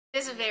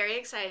It's a very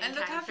exciting And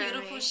look time how for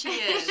beautiful me. she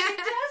is.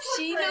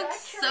 She looks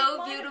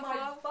so beautiful.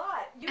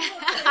 You look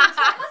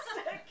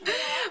fantastic. You know?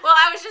 Well,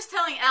 I was just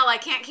telling Elle I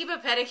can't keep a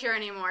pedicure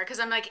anymore because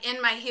I'm like in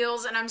my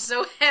heels and I'm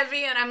so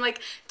heavy and I'm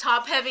like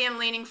top heavy and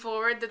leaning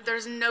forward that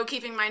there's no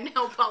keeping my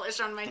nail polish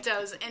on my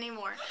toes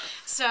anymore.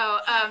 So,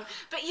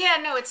 but yeah,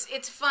 no,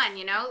 it's fun,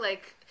 you know,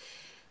 like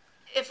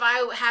if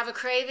I have a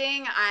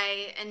craving,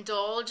 I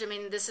indulge. I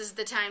mean, this is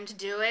the time to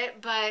do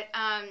it, but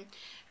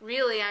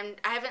really, I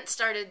haven't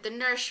started the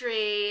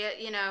nursery.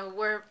 You know,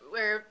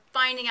 we're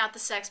finding out the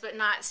sex, but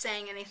not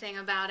saying anything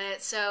about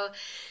it. So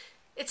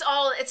it's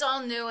all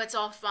new. It's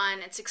all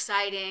fun. It's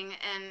exciting,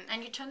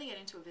 And you're turning it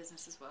into a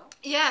business as well.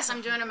 yes, I'm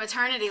doing a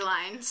maternity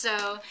line.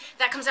 So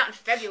that comes out in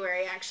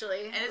February,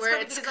 actually. And it's where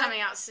funny it's because coming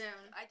out soon.